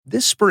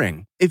This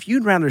spring, if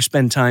you'd rather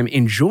spend time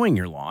enjoying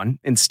your lawn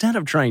instead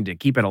of trying to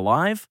keep it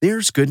alive,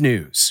 there's good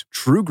news.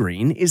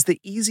 TruGreen is the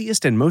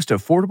easiest and most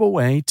affordable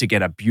way to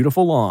get a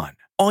beautiful lawn.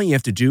 All you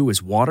have to do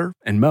is water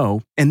and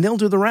mow, and they'll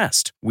do the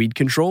rest. Weed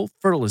control,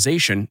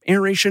 fertilization,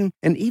 aeration,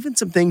 and even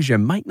some things you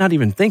might not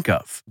even think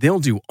of. They'll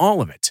do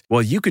all of it,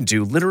 while you can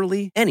do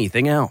literally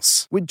anything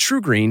else. With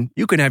TruGreen,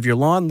 you can have your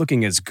lawn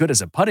looking as good as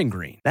a putting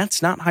green.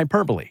 That's not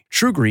hyperbole.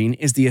 TruGreen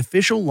is the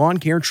official lawn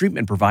care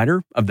treatment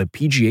provider of the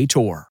PGA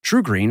Tour.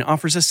 TruGreen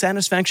offers a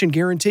satisfaction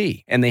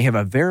guarantee, and they have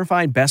a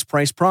verified best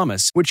price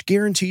promise, which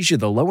guarantees you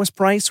the lowest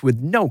price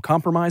with no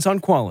compromise on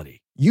quality.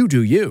 You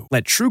do you.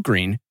 Let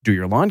TruGreen do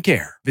your lawn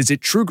care. Visit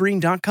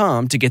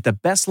TruGreen.com to get the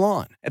best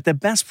lawn at the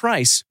best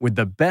price with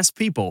the best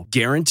people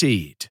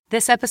guaranteed.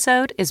 This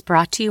episode is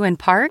brought to you in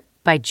part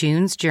by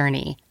June's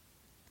Journey.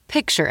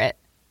 Picture it,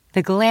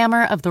 the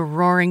glamour of the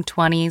roaring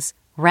 20s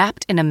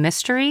wrapped in a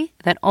mystery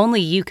that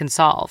only you can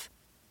solve.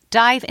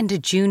 Dive into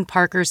June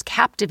Parker's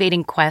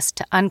captivating quest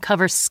to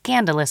uncover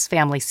scandalous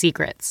family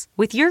secrets.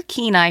 With your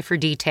keen eye for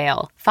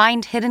detail,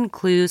 find hidden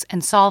clues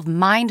and solve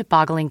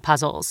mind-boggling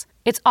puzzles.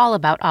 It's all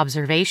about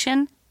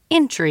observation,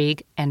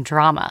 intrigue, and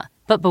drama.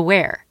 But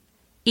beware,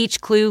 each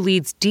clue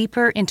leads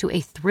deeper into a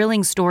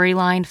thrilling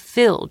storyline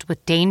filled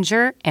with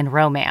danger and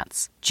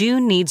romance.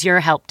 June needs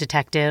your help,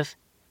 detective.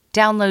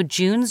 Download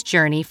June's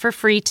Journey for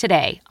free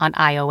today on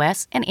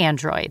iOS and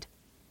Android.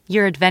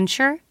 Your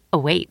adventure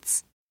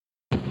awaits.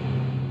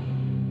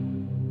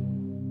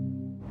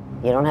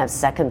 You don't have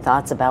second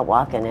thoughts about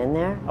walking in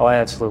there? Oh, I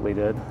absolutely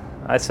did.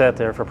 I sat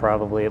there for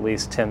probably at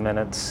least 10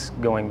 minutes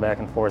going back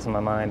and forth in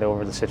my mind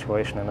over the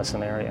situation in the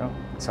scenario.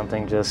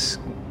 Something just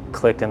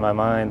clicked in my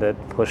mind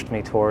that pushed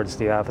me towards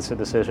the opposite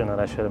decision that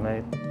I should have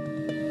made.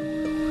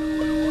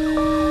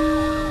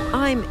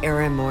 I'm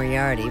Erin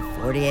Moriarty,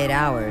 48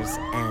 Hours,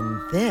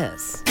 and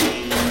this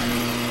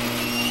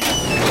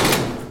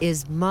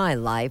is my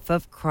life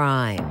of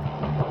crime.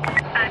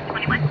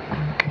 21.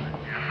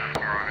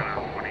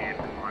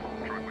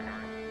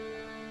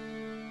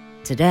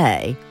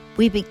 Today,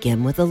 we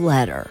begin with a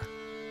letter.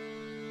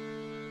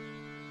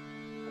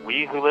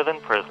 We who live in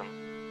prison,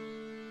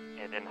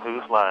 and in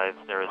whose lives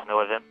there is no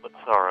event but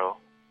sorrow,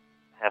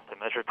 have to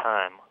measure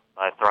time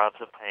by throbs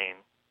of pain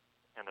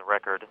and the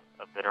record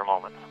of bitter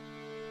moments.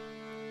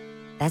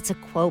 That's a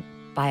quote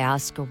by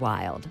Oscar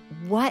Wilde.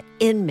 What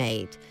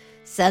inmate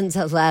sends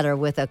a letter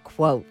with a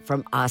quote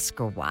from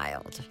Oscar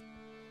Wilde?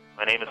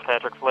 My name is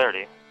Patrick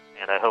Flaherty,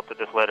 and I hope that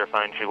this letter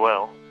finds you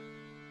well.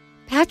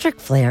 Patrick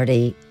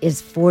Flaherty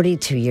is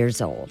 42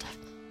 years old.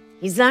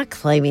 He's not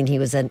claiming he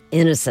was an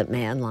innocent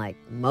man like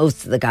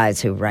most of the guys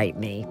who write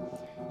me.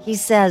 He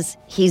says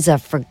he's a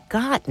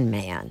forgotten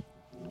man.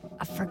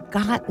 A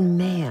forgotten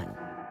man.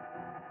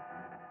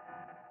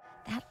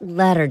 That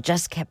letter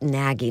just kept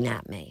nagging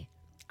at me.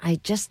 I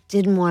just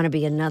didn't want to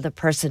be another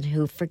person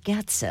who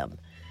forgets him.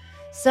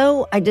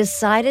 So I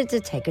decided to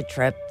take a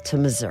trip to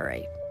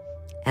Missouri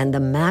and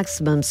the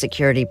maximum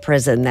security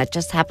prison that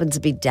just happens to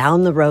be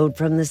down the road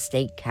from the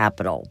state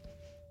capitol.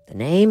 The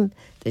name,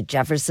 the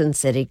Jefferson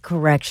City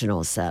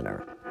Correctional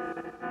Center.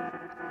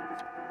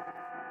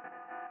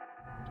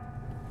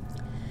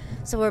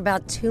 So we're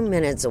about 2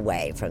 minutes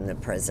away from the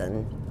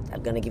prison.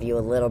 I'm going to give you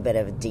a little bit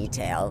of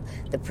detail.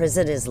 The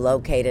prison is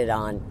located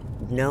on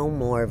No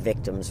More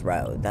Victims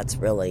Road. That's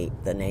really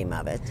the name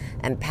of it.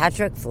 And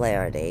Patrick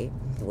Flaherty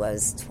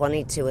was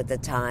 22 at the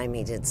time.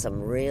 He did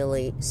some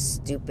really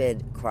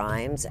stupid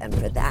crimes, and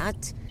for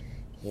that,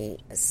 he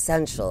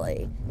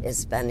essentially is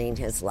spending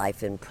his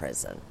life in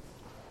prison.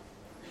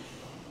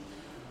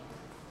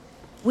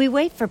 We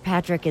wait for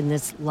Patrick in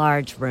this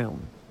large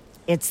room.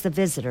 It's the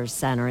visitor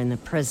center in the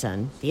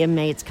prison. The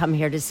inmates come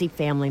here to see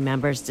family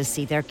members, to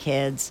see their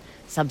kids,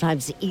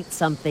 sometimes to eat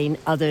something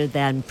other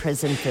than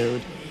prison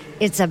food.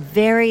 It's a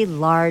very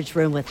large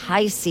room with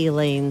high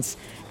ceilings,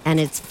 and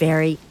it's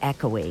very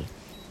echoey.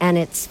 And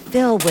it's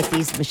filled with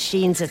these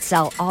machines that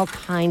sell all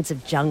kinds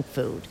of junk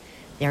food.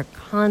 They're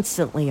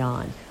constantly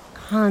on,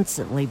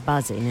 constantly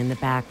buzzing in the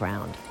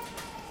background.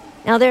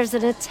 Now, there's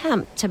an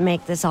attempt to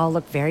make this all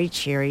look very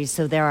cheery,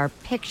 so there are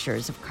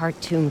pictures of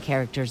cartoon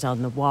characters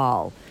on the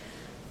wall.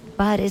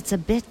 But it's a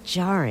bit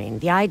jarring,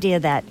 the idea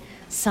that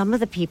some of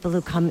the people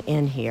who come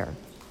in here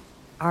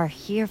are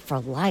here for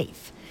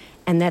life,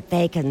 and that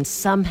they can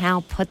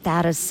somehow put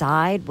that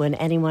aside when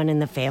anyone in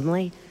the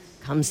family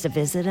comes to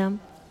visit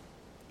them.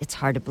 It's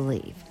hard to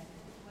believe.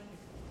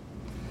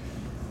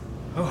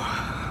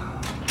 Oh,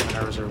 my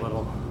nerves are a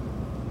little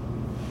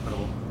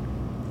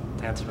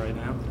tense right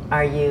now.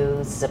 Are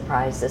you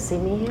surprised to see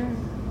me here?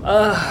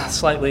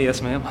 Slightly, yes,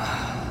 ma'am.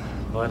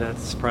 But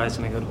it's surprised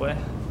in a good way.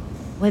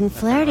 When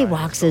Flaherty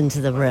walks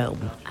into the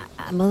room,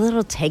 I'm a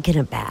little taken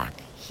aback.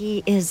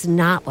 He is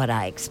not what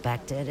I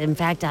expected. In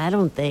fact, I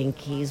don't think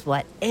he's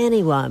what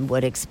anyone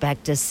would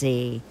expect to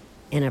see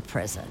in a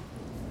prison.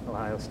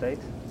 Ohio State?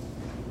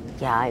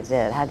 Yeah, I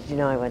did. How did you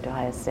know I went to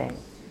Ohio State?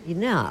 You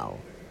know,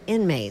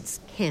 inmates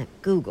can't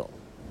Google.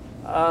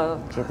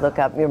 Did you look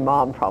up? Your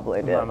mom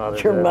probably did. My mother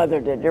Your did. mother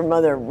did. Your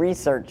mother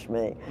researched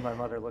me. My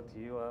mother looked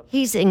you up.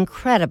 He's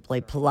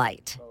incredibly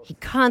polite. He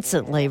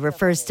constantly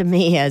refers to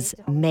me as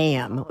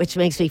ma'am, which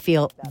makes me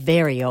feel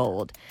very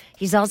old.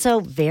 He's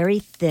also very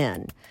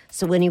thin.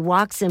 So when he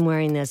walks in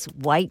wearing this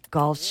white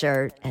golf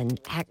shirt and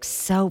acts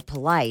so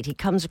polite, he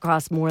comes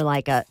across more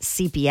like a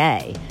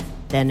CPA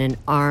than an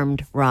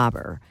armed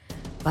robber.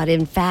 But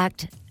in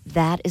fact,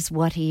 that is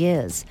what he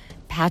is.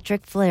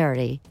 Patrick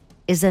Flaherty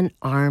is an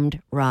armed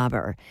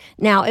robber.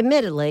 Now,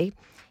 admittedly,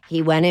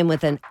 he went in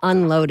with an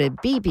unloaded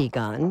BB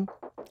gun,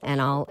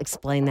 and I'll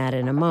explain that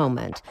in a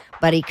moment.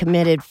 But he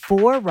committed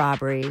 4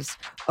 robberies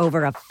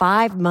over a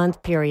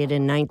 5-month period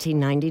in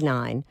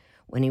 1999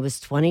 when he was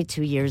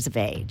 22 years of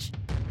age.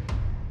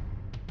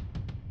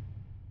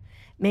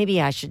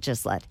 Maybe I should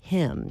just let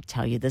him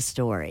tell you the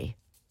story.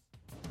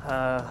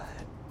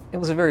 It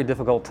was a very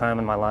difficult time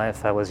in my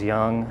life. I was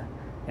young,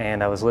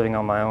 and I was living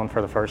on my own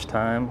for the first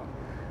time.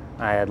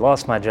 I had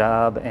lost my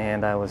job,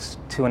 and I was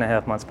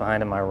 2.5 months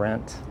behind in my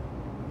rent.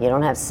 You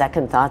don't have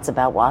second thoughts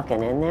about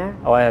walking in there?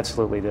 Oh, I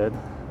absolutely did.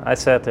 I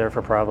sat there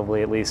for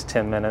probably at least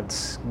 10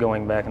 minutes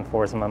going back and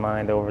forth in my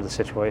mind over the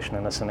situation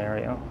and the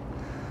scenario.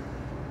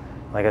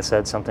 Like I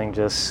said, something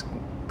just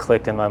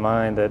clicked in my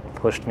mind that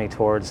pushed me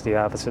towards the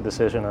opposite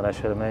decision that I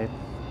should have made.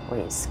 Were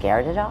you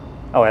scared at all?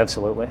 Oh,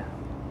 absolutely.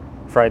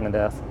 Frightened to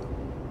death.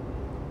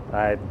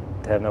 I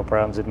have no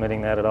problems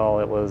admitting that at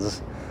all. It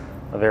was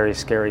a very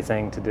scary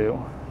thing to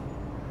do.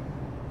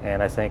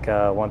 And I think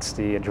once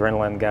the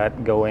adrenaline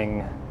got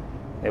going,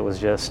 it was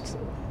just,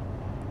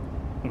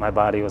 my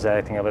body was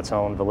acting of its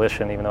own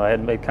volition, even though I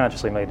had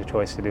consciously made the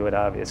choice to do it,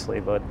 obviously.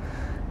 But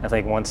I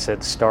think once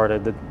it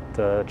started,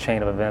 the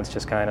chain of events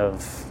just kind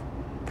of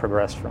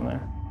progressed from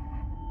there.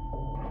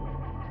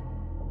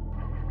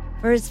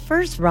 For his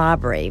first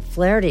robbery,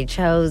 Flaherty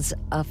chose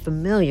a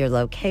familiar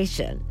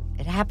location.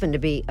 It happened to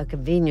be a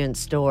convenience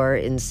store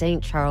in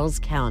St. Charles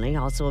County,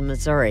 also in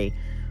Missouri,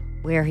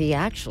 where he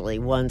actually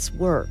once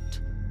worked.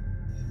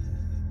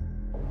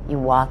 You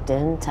walked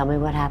in? Tell me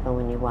what happened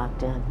when you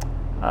walked in.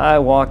 I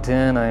walked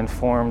in, I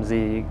informed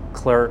the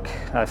clerk,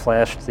 I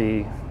flashed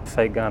the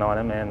fake gun on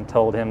him and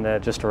told him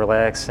that just to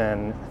relax,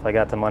 and if I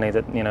got the money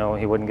that,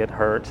 he wouldn't get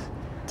hurt.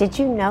 Did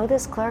you know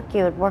this clerk?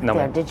 You had worked No,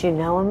 there. ma'am. Did you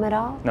know him at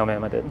all? No,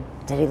 ma'am, I didn't.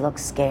 Did he look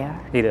scared?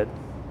 He did.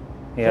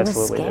 He was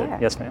absolutely scared.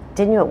 did. Yes, ma'am.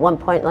 Didn't you at one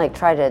point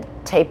try to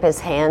tape his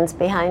hands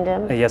behind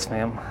him? Yes,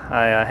 ma'am.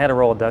 I had a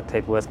roll of duct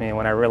tape with me, and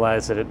when I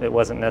realized that it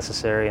wasn't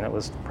necessary and it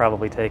was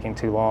probably taking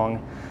too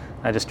long,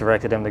 I just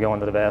directed him to go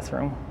into the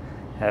bathroom,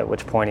 at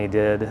which point he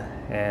did,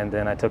 and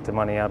then I took the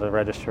money out of the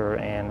register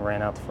and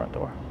ran out the front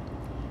door.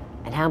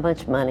 And how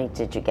much money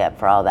did you get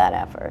for all that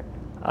effort?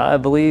 I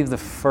believe the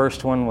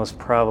first one was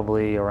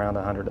probably around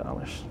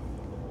 $100.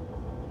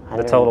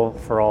 The total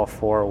for all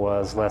 4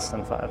 was less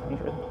than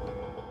 $500.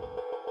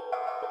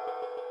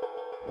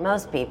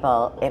 Most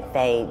people, if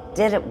they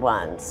did it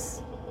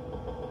once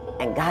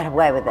and got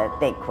away with it,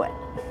 they quit.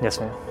 Yes,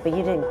 ma'am. But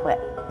you didn't quit.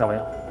 No,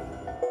 ma'am.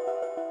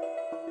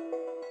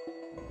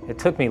 It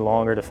took me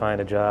longer to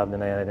find a job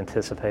than I had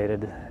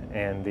anticipated,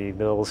 and the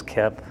bills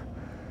kept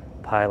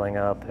piling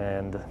up,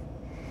 and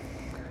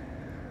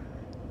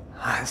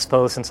I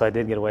suppose since I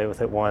did get away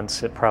with it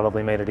once, it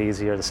probably made it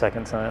easier the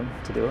second time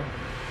to do it.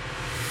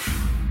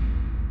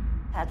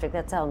 Patrick,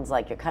 that sounds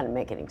like you're kind of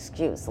making an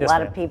excuse. A Yes, lot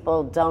ma'am. of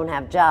people don't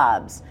have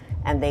jobs,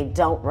 and they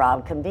don't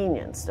rob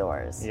convenience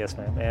stores. Yes,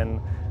 ma'am,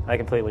 and I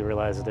completely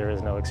realize that there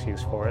is no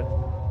excuse for it.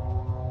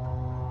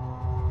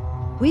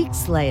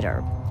 Weeks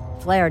later,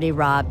 Flaherty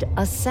robbed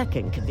a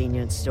second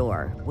convenience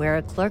store where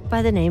a clerk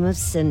by the name of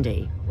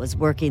Cindy was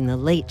working the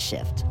late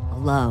shift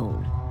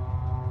alone.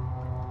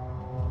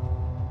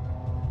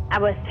 I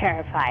was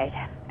terrified.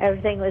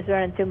 Everything was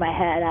running through my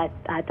head.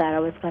 I thought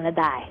I was going to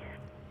die.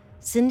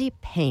 Cindy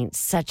paints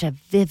such a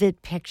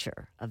vivid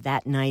picture of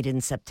that night in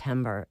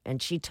September,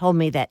 and she told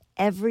me that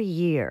every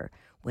year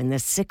when the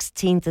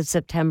 16th of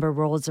September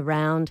rolls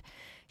around,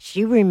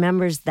 she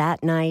remembers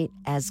that night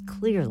as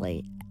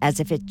clearly as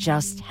if it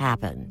just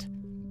happened.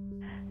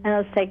 And I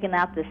was taking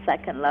out the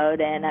second load,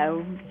 and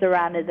I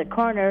surrounded the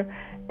corner.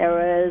 There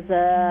was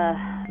a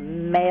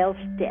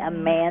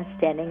man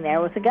standing there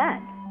with a gun.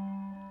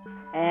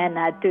 And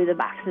I threw the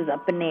boxes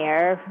up in the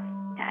air,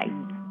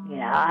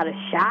 out of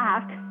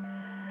shock.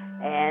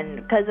 And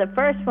because at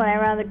first when I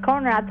ran the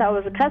corner, I thought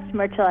it was a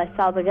customer till I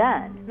saw the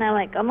gun. And I'm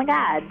like, oh my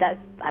God,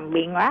 I'm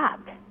being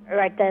robbed.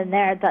 Right then and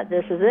there, I thought,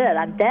 this is it,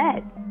 I'm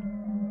dead.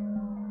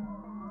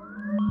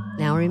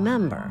 Now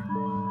remember,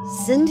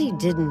 Cindy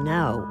didn't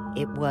know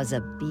it was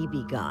a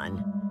BB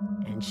gun,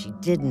 and she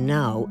didn't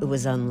know it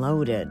was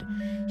unloaded.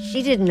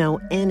 She didn't know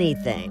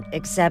anything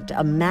except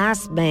a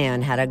masked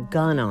man had a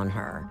gun on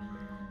her.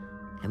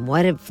 And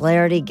what did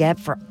Flaherty get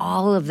for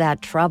all of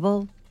that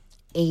trouble?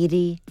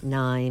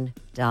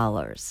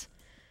 $89.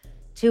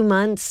 2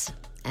 months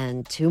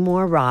and 2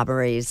 more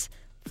robberies.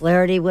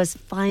 Flaherty was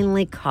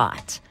finally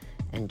caught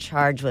and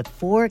charged with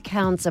 4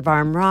 counts of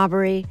armed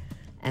robbery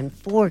and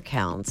 4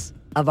 counts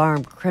of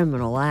armed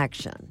criminal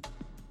action.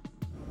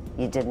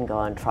 You didn't go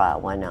on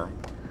trial. Why not?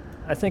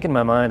 I think in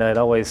my mind I'd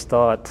always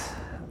thought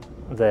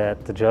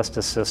that the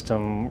justice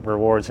system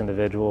rewards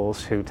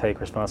individuals who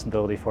take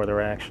responsibility for their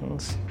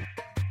actions.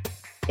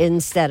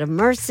 Instead of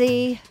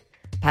mercy,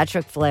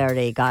 Patrick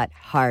Flaherty got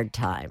hard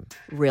time,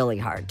 really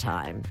hard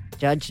time.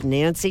 Judge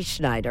Nancy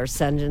Schneider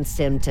sentenced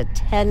him to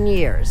 10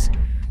 years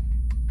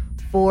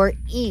for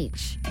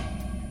each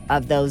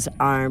of those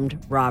armed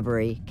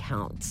robbery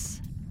counts.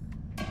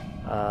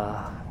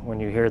 When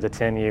you hear the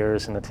 10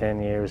 years and the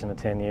 10 years and the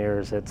 10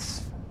 years,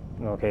 it's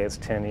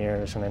 10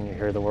 years, and then you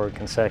hear the word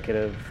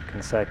consecutive,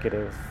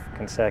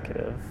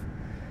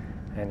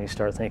 and you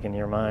start thinking in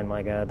your mind,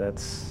 my God,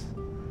 that's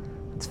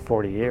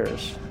 40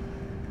 years,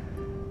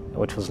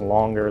 which was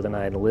longer than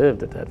I had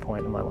lived at that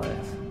point in my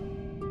life.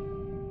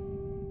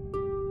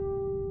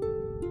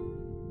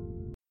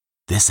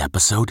 This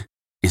episode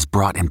is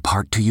brought in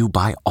part to you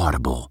by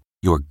Audible,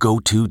 your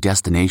go-to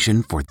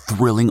destination for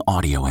thrilling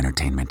audio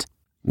entertainment.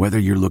 Whether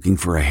you're looking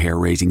for a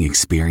hair-raising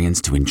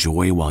experience to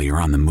enjoy while you're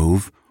on the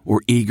move, or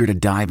eager to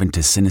dive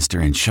into sinister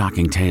and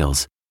shocking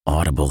tales,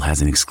 Audible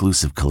has an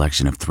exclusive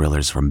collection of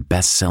thrillers from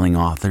best-selling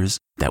authors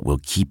that will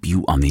keep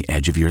you on the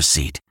edge of your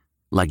seat.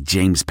 Like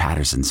James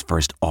Patterson's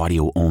first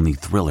audio-only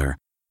thriller,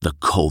 The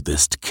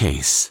Coldest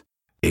Case.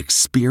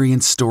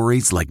 Experience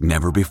stories like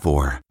never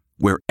before,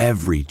 where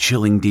every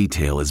chilling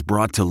detail is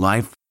brought to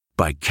life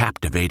by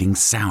captivating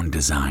sound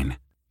design.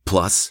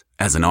 Plus,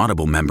 as an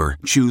Audible member,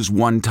 choose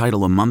one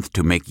title a month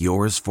to make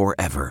yours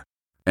forever.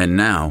 And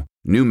now,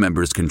 new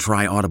members can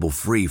try Audible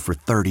free for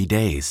 30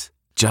 days.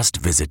 Just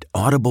visit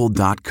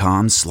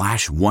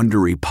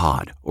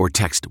audible.com/WonderyPod or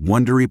text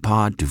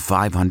WonderyPod to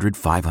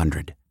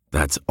 500-500.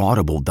 That's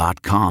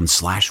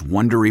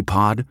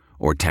audible.com/WonderyPod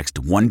or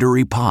text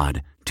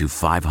WonderyPod to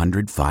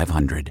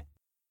 500-500.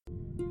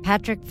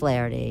 Patrick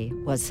Flaherty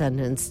was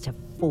sentenced to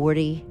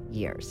 40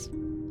 years.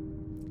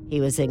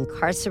 He was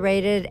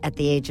incarcerated at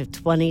the age of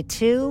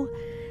 22,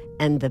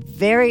 and the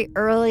very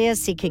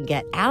earliest he can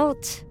get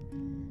out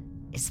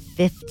is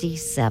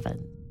 57.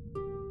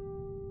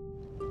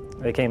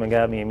 They came and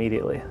got me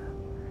immediately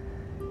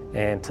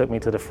and took me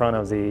to the front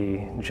of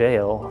the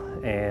jail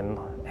and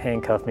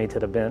handcuffed me to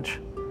the bench.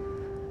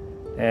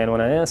 And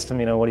when I asked them,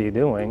 what are you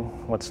doing?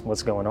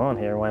 What's going on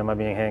here? Why am I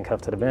being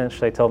handcuffed to the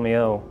bench? They told me,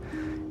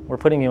 we're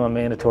putting you on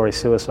mandatory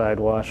suicide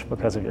watch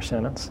because of your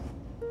sentence.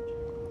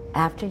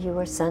 After you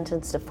were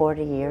sentenced to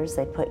 40 years,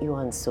 they put you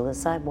on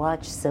suicide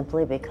watch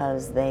simply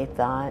because they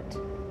thought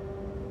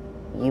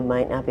you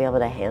might not be able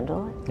to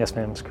handle it? Yes,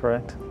 ma'am, that's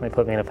correct. They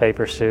put me in a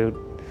paper suit,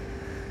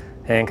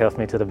 handcuffed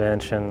me to the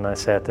bench, and I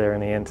sat there in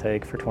the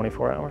intake for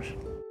 24 hours.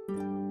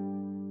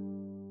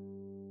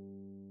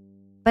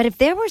 But if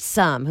there were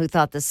some who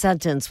thought the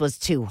sentence was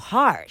too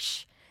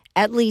harsh,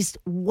 at least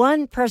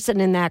one person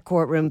in that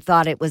courtroom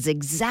thought it was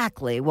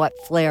exactly what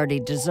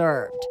Flaherty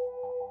deserved.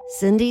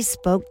 Cindy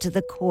spoke to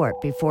the court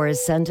before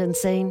his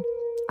sentencing.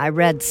 I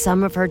read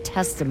some of her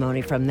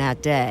testimony from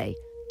that day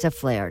to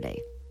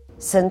Flaherty.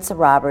 Since the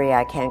robbery,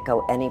 I can't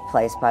go any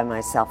place by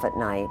myself at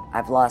night.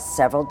 I've lost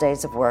several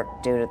days of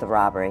work due to the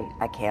robbery.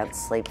 I can't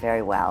sleep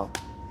very well.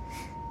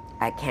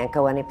 I can't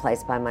go any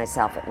place by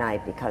myself at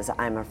night because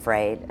I'm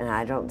afraid, and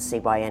I don't see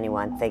why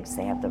anyone thinks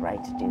they have the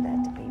right to do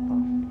that to people.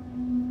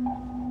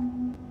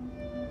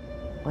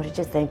 What did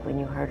you think when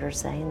you heard her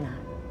saying that?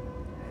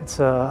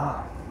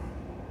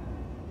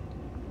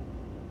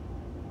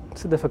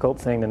 It's a difficult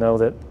thing to know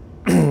that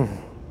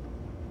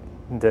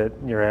that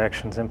your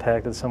actions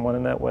impacted someone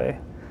in that way.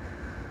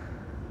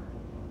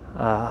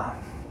 I'm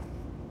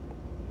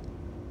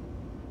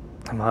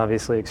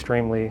obviously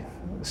extremely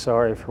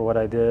sorry for what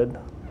I did.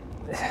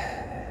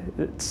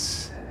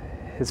 It's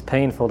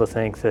painful to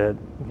think that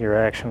your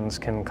actions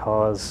can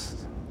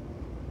cause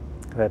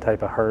that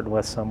type of hurt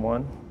with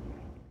someone.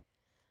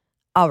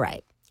 All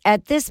right.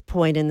 At this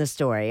point in the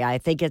story, I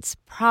think it's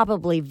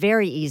probably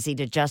very easy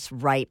to just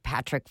write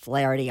Patrick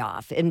Flaherty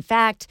off. In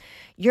fact,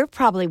 you're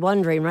probably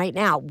wondering right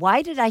now,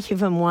 why did I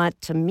even want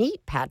to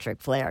meet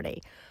Patrick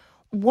Flaherty?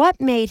 What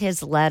made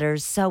his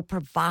letters so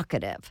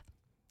provocative?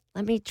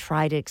 Let me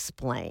try to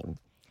explain.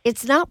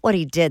 It's not what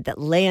he did that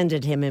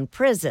landed him in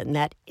prison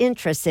that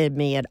interested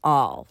me at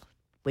all.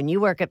 When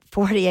you work at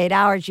 48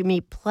 Hours, you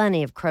meet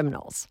plenty of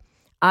criminals.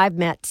 I've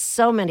met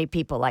so many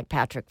people like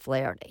Patrick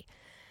Flaherty.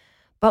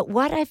 But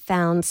what I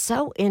found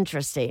so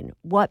interesting,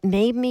 what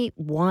made me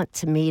want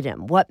to meet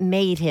him, what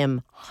made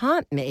him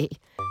haunt me,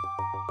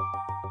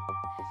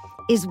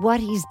 is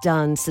what he's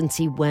done since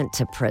he went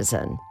to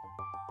prison.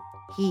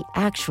 He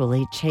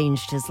actually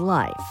changed his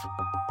life.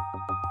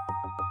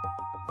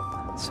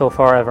 So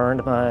far, I've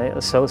earned my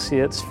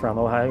associates from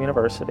Ohio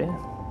University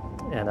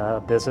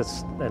in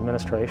business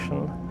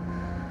administration.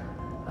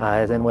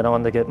 I then went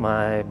on to get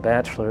my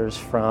bachelor's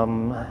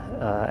from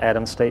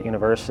Adams State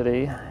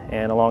University,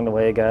 and along the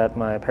way got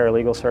my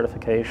paralegal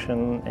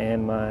certification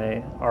and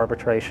my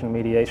arbitration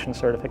mediation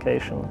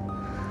certification.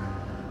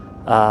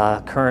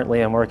 Currently,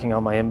 I'm working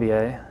on my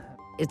MBA.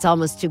 It's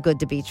almost too good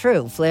to be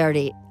true.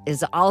 Flaherty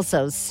is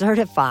also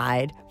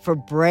certified for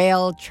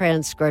Braille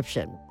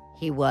transcription.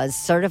 He was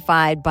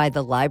certified by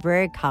the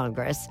Library of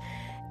Congress,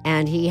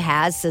 And he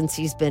has, since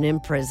he's been in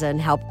prison,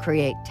 helped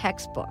create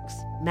textbooks,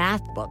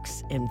 math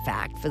books, in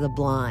fact, for the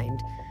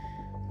blind.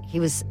 He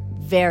was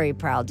very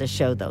proud to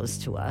show those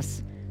to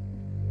us.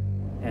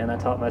 And I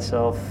taught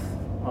myself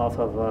off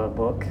of a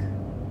book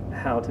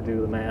how to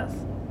do the math.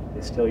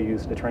 They still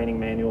use the training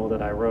manual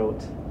that I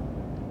wrote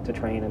to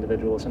train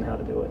individuals in how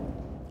to do it.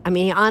 I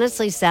mean, he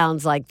honestly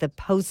sounds like the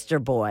poster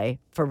boy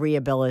for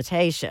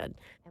rehabilitation.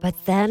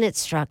 But then it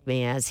struck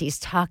me as he's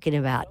talking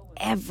about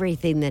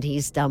everything that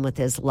he's done with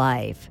his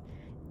life,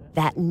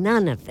 that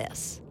none of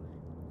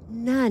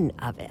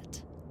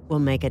it will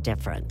make a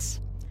difference.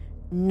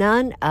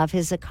 None of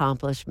his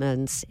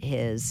accomplishments,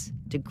 his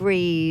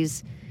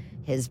degrees,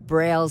 his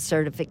Braille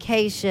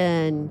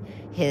certification,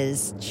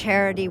 his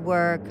charity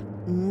work,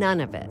 none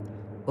of it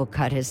will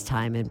cut his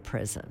time in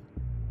prison.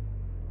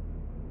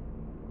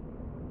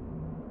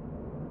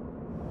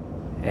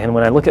 And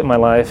when I look at my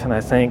life and I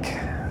think,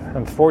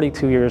 I'm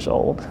 42 years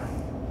old.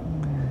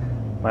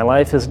 My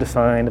life is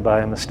defined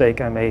by a mistake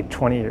I made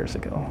 20 years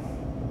ago.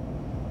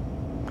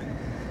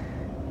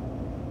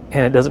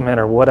 And it doesn't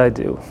matter what I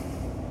do.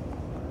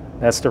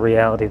 That's the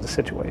reality of the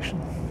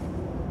situation.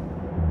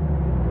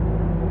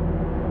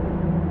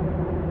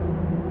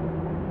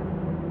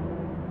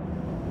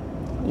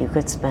 You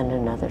could spend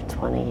another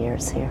 20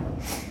 years here.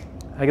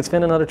 I could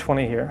spend another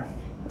 20 here.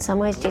 In some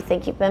ways, do you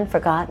think you've been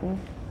forgotten?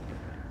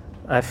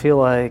 I feel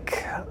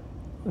like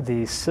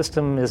the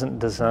system isn't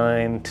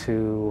designed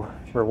to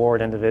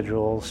reward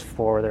individuals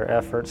for their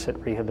efforts at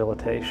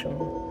rehabilitation.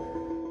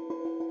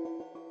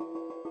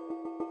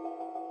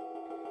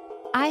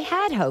 I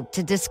had hoped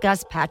to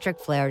discuss Patrick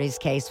Flaherty's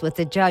case with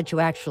the judge who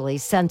actually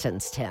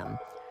sentenced him.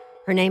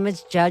 Her name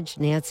is Judge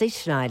Nancy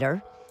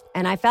Schneider,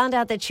 and I found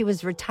out that she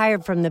was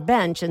retired from the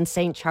bench in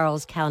St.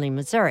 Charles County,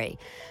 Missouri.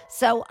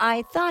 So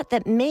I thought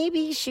that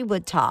maybe she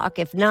would talk,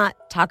 if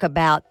not talk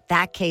about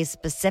that case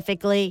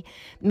specifically,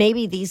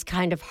 maybe these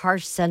kind of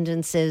harsh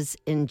sentences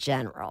in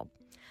general.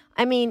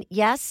 I mean,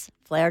 yes,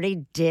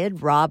 Flaherty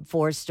did rob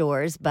 4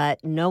 stores,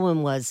 but no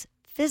one was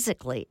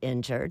physically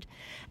injured.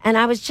 And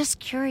I was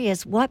just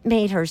curious what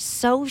made her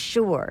so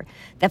sure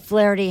that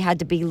Flaherty had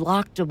to be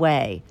locked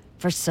away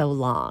for so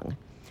long.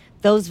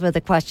 Those were the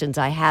questions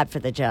I had for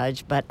the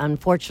judge, but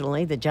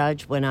unfortunately, the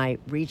judge, when I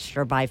reached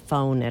her by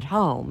phone at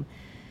home,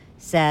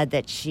 said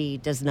that she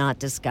does not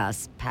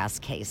discuss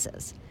past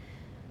cases.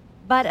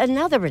 But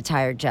another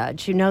retired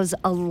judge who knows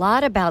a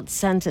lot about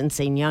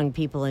sentencing young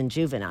people and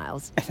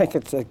juveniles, I think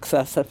it's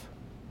excessive.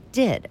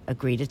 did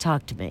agree to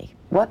talk to me.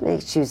 What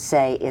makes you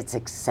say it's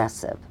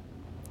excessive?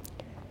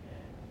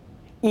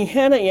 You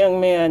had a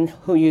young man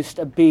who used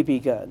a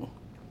BB gun,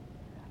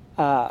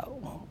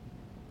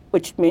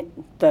 which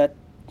meant that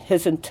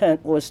his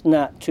intent was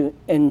not to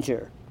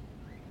injure.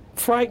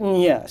 Frighten,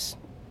 yes.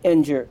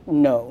 Injure,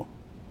 no.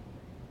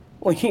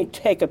 When you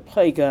take a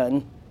play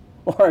gun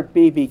or a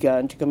BB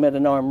gun to commit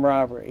an armed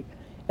robbery,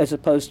 as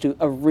opposed to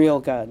a real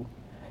gun,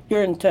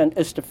 your intent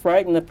is to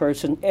frighten the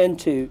person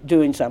into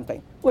doing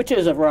something, which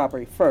is a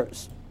robbery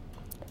first.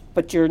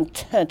 But your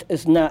intent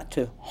is not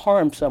to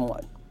harm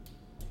someone.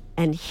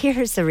 And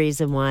here's the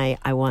reason why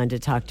I wanted to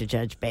talk to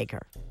Judge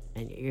Baker.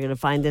 And you're going to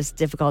find this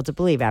difficult to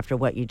believe after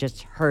what you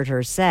just heard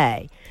her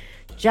say.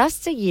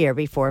 Just a year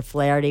before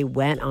Flaherty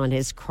went on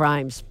his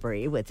crime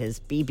spree with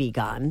his BB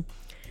gun,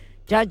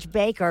 Judge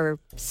Baker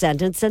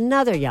sentenced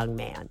another young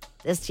man.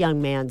 This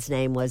young man's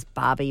name was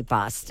Bobby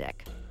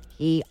Bostic.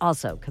 He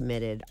also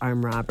committed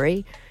armed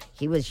robbery.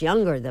 He was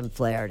younger than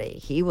Flaherty.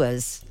 He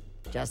was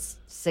just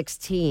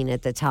 16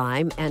 at the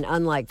time, and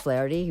unlike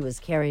Flaherty, he was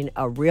carrying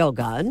a real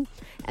gun,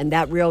 and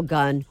that real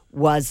gun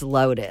was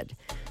loaded.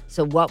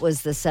 So what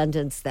was the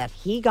sentence that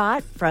he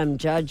got from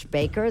Judge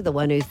Baker, the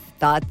one who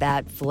thought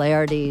that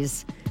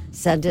Flaherty's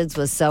sentence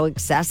was so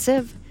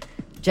excessive?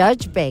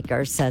 Judge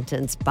Baker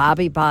sentenced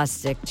Bobby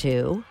Bostic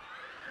to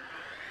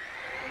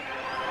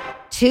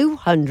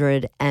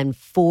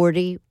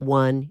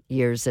 241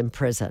 years in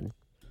prison.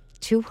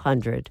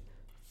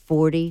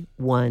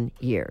 241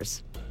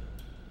 years.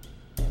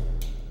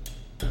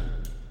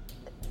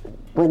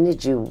 When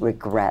did you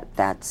regret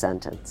that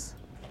sentence?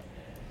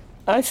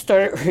 I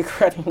started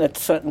regretting that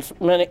sentence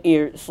many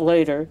years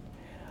later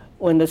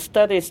when the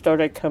studies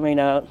started coming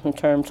out in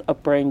terms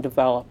of brain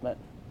development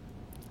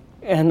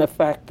and the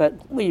fact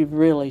that we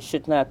really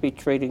should not be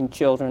treating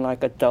children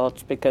like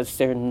adults because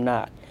they're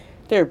not.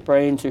 Their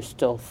brains are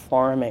still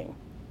forming.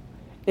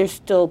 They're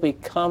still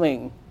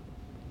becoming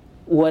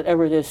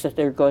whatever it is that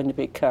they're going to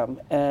become,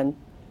 and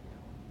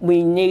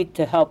we need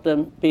to help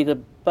them be the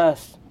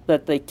best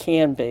that they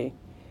can be,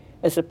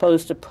 as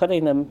opposed to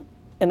putting them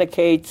in a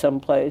cage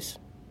someplace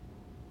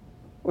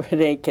where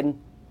they can,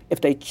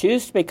 if they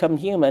choose to become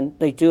human,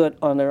 they do it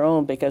on their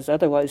own, because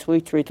otherwise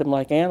we treat them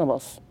like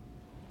animals.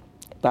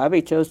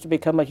 Bobby chose to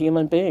become a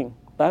human being.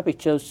 Bobby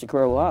chose to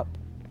grow up.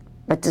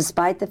 But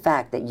despite the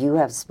fact that you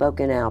have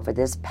spoken out for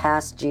this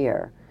past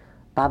year,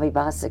 Bobby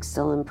Bostic's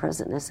still in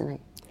prison, isn't he?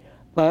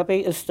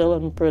 Bobby is still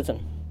in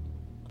prison.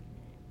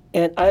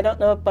 And I don't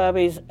know if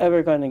Bobby's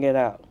ever going to get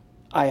out.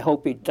 I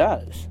hope he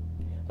does.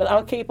 But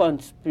I'll keep on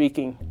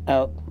speaking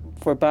out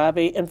for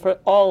Bobby and for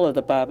all of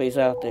the Bobbies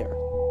out there.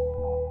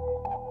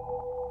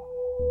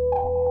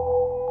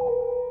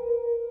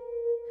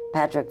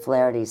 Patrick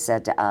Flaherty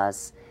said to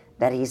us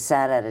that he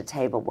sat at a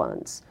table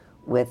once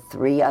with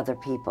 3 other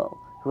people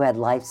who had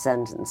life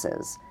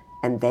sentences,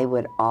 and they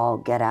would all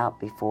get out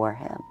before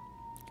him.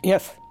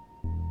 Yes.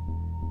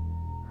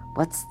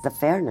 What's the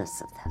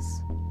fairness of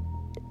this?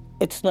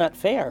 It's not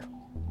fair.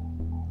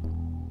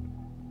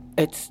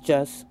 It's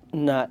just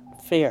not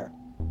fair.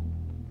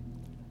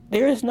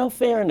 There is no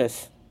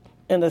fairness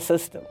in the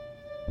system.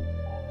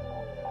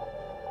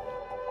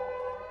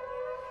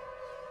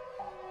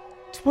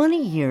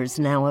 20 years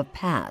now have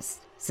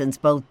passed since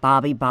both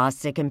Bobby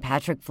Bostic and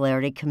Patrick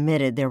Flaherty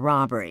committed their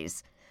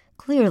robberies.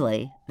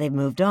 Clearly, they've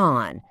moved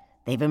on.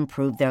 They've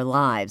improved their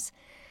lives.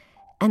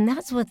 And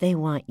that's what they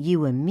want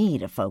you and me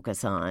to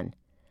focus on.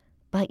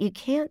 But you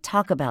can't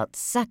talk about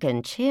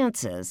second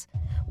chances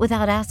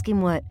without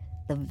asking what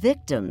the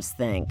victims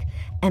think.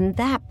 And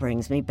that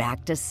brings me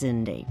back to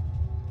Cindy.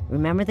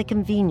 Remember the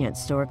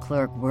convenience store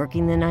clerk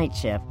working the night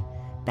shift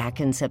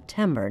back in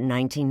September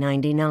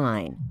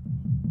 1999?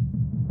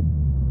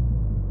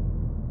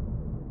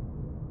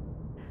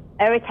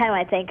 Every time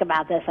I think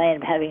about this, I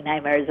end up having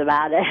nightmares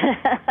about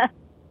it.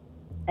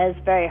 It's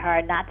very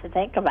hard not to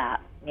think about,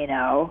 you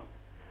know.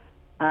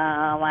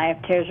 I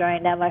have tears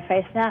running down my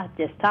face now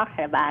just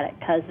talking about it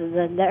because of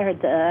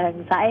the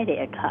anxiety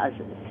it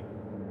causes.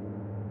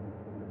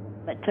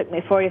 It took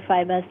me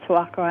 45 minutes to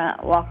walk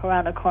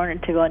around the corner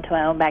to go into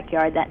my own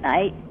backyard that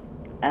night.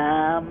 It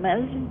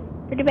was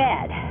pretty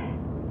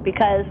bad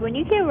because when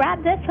you get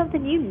robbed, that's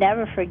something you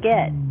never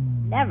forget.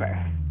 Never.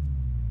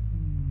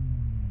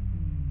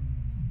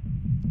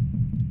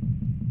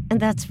 And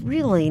that's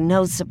really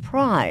no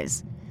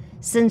surprise,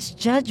 since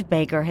Judge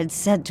Baker had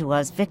said to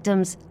us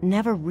victims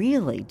never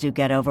really do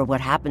get over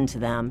what happened to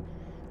them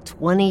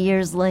 20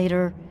 years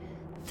later,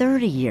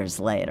 30 years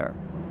later.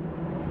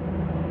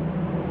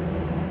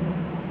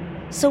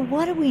 So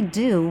what do we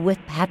do with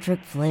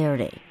Patrick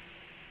Flaherty?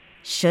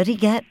 Should he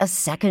get a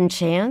second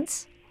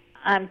chance?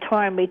 I'm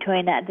torn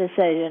between that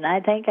decision. I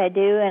think I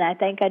do and I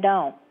think I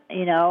don't.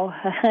 You know,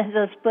 it's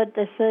a split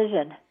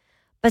decision.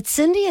 But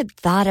Cindy had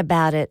thought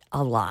about it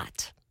a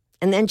lot.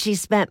 And then she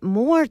spent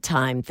more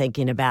time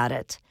thinking about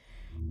it.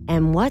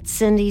 And what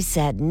Cindy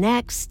said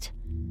next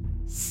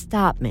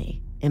stopped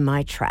me in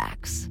my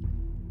tracks.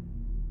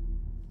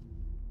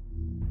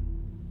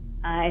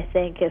 I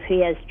think if he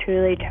has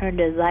truly turned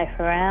his life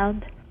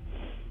around,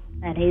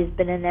 and he's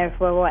been in there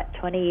for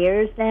 20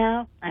 years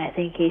now, I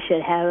think he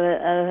should have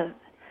a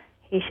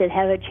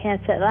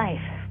chance at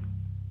life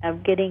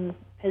of getting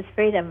his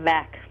freedom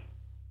back.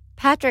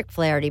 Patrick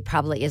Flaherty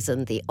probably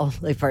isn't the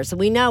only person.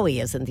 We know he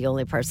isn't the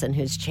only person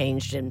who's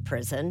changed in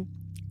prison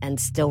and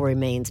still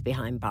remains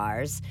behind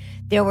bars.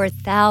 There were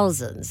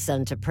thousands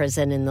sent to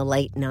prison in the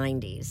late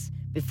 90s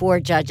before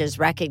judges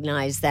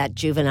recognized that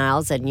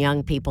juveniles and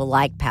young people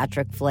like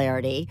Patrick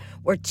Flaherty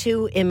were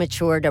too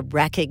immature to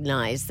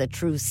recognize the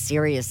true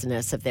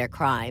seriousness of their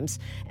crimes.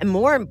 And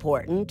more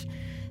important,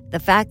 the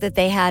fact that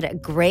they had a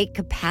great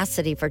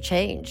capacity for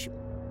change.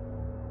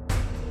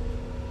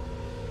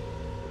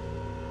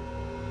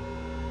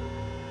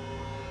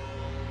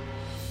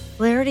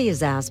 Flaherty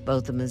has asked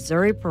both the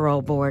Missouri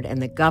Parole Board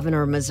and the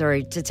governor of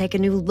Missouri to take a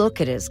new look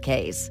at his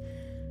case.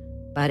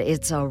 But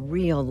it's a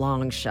real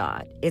long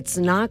shot. It's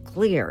not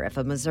clear if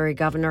a Missouri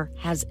governor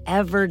has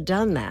ever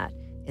done that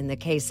in the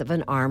case of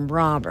an armed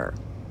robber.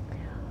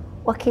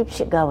 What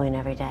keeps you going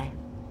every day?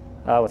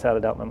 Without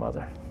a doubt, my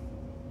mother.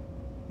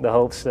 The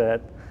hopes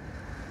that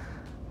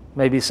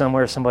maybe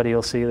somewhere somebody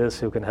will see this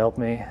who can help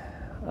me,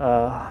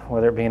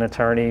 whether it be an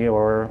attorney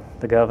or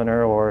the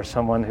governor or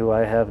someone who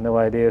I have no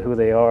idea who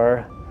they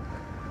are.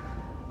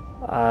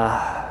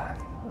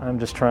 I'm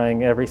just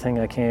trying everything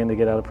I can to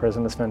get out of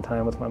prison to spend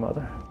time with my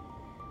mother.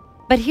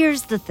 But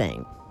here's the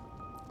thing.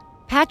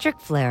 Patrick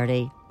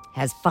Flaherty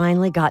has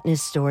finally gotten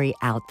his story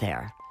out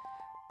there.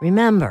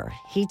 Remember,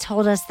 he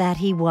told us that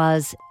he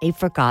was a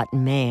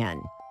forgotten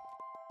man.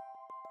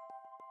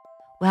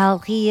 Well,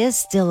 he is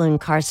still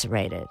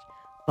incarcerated,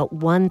 but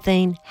one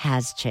thing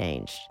has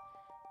changed.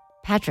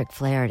 Patrick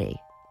Flaherty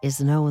is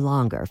no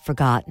longer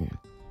forgotten.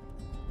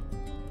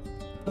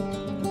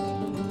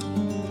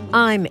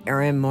 I'm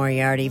Erin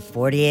Moriarty,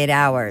 48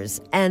 Hours,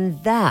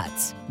 and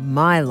that's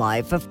my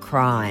life of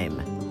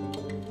crime.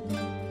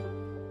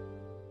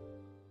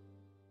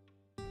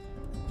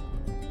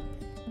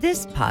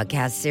 This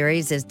podcast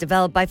series is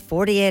developed by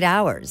 48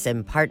 Hours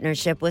in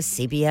partnership with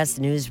CBS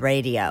News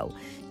Radio.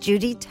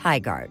 Judy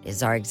Tygart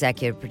is our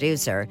executive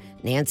producer,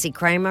 Nancy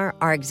Kramer,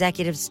 our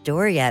executive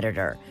story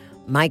editor.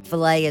 Mike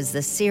Valet is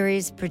the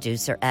series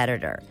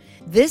producer-editor.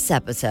 This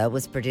episode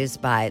was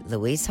produced by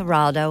Luis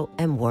Geraldo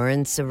and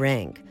Warren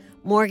Sering.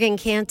 Morgan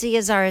Canty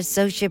is our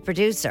associate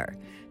producer.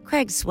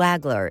 Craig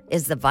Swagler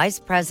is the vice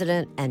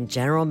president and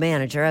general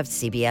manager of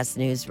CBS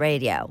News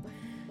Radio.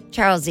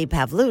 Charles E.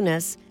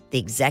 Pavlunas, the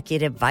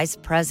executive vice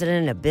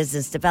president of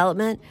business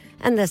development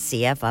and the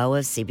CFO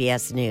of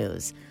CBS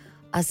News.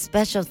 A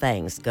special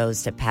thanks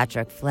goes to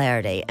Patrick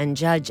Flaherty and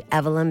Judge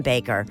Evelyn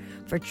Baker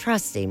for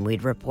trusting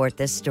we'd report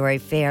this story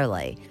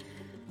fairly.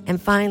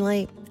 And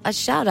finally, a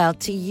shout out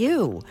to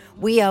you.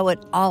 We owe it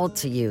all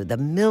to you, the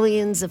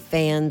millions of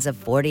fans of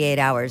 48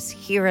 Hours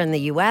here in the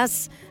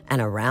U.S.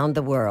 and around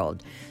the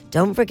world.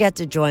 Don't forget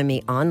to join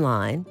me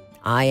online.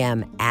 I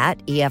am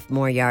at EF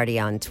Moriarty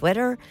on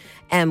Twitter,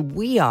 and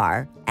we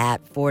are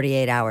at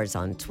 48 Hours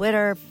on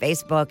Twitter,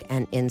 Facebook,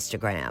 and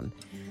Instagram.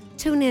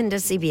 Tune in to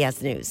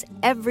CBS News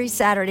every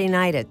Saturday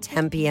night at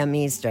 10 p.m.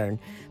 Eastern,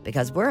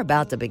 because we're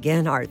about to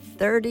begin our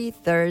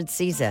 33rd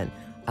season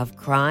of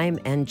Crime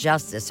and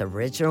Justice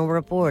original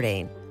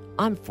reporting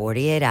on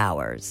 48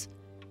 Hours.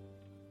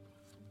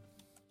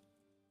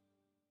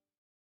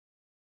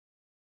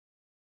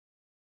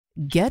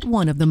 Get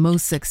one of the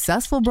most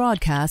successful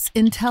broadcasts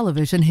in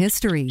television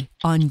history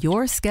on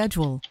your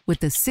schedule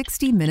with the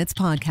 60 Minutes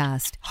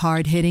Podcast.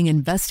 Hard-hitting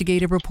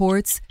investigative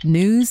reports,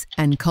 news,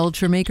 and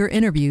culture maker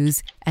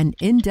interviews, and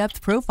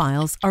in-depth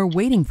profiles are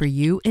waiting for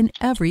you in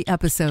every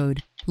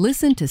episode.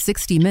 Listen to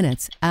 60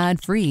 Minutes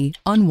ad-free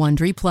on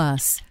Wondery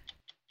Plus.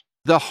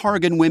 The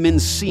Hargan women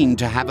seemed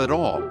to have it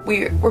all.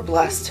 We were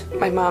blessed.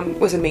 My mom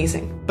was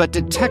amazing. But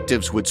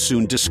detectives would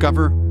soon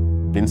discover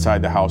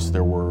inside the house,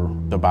 there were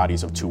the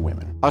bodies of 2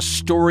 women. A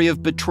story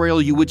of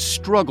betrayal you would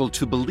struggle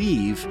to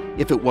believe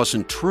if it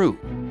wasn't true.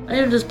 I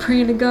am just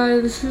praying to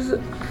God, this is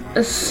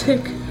a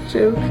sick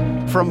joke.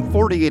 From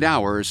 48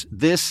 Hours,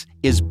 this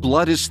is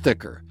Blood is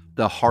Thicker,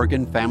 The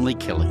Hargan Family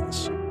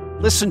Killings.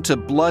 Listen to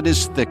Blood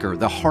is Thicker,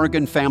 The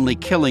Hargan Family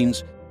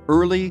Killings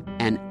early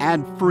and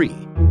ad-free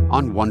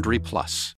on Wondery Plus.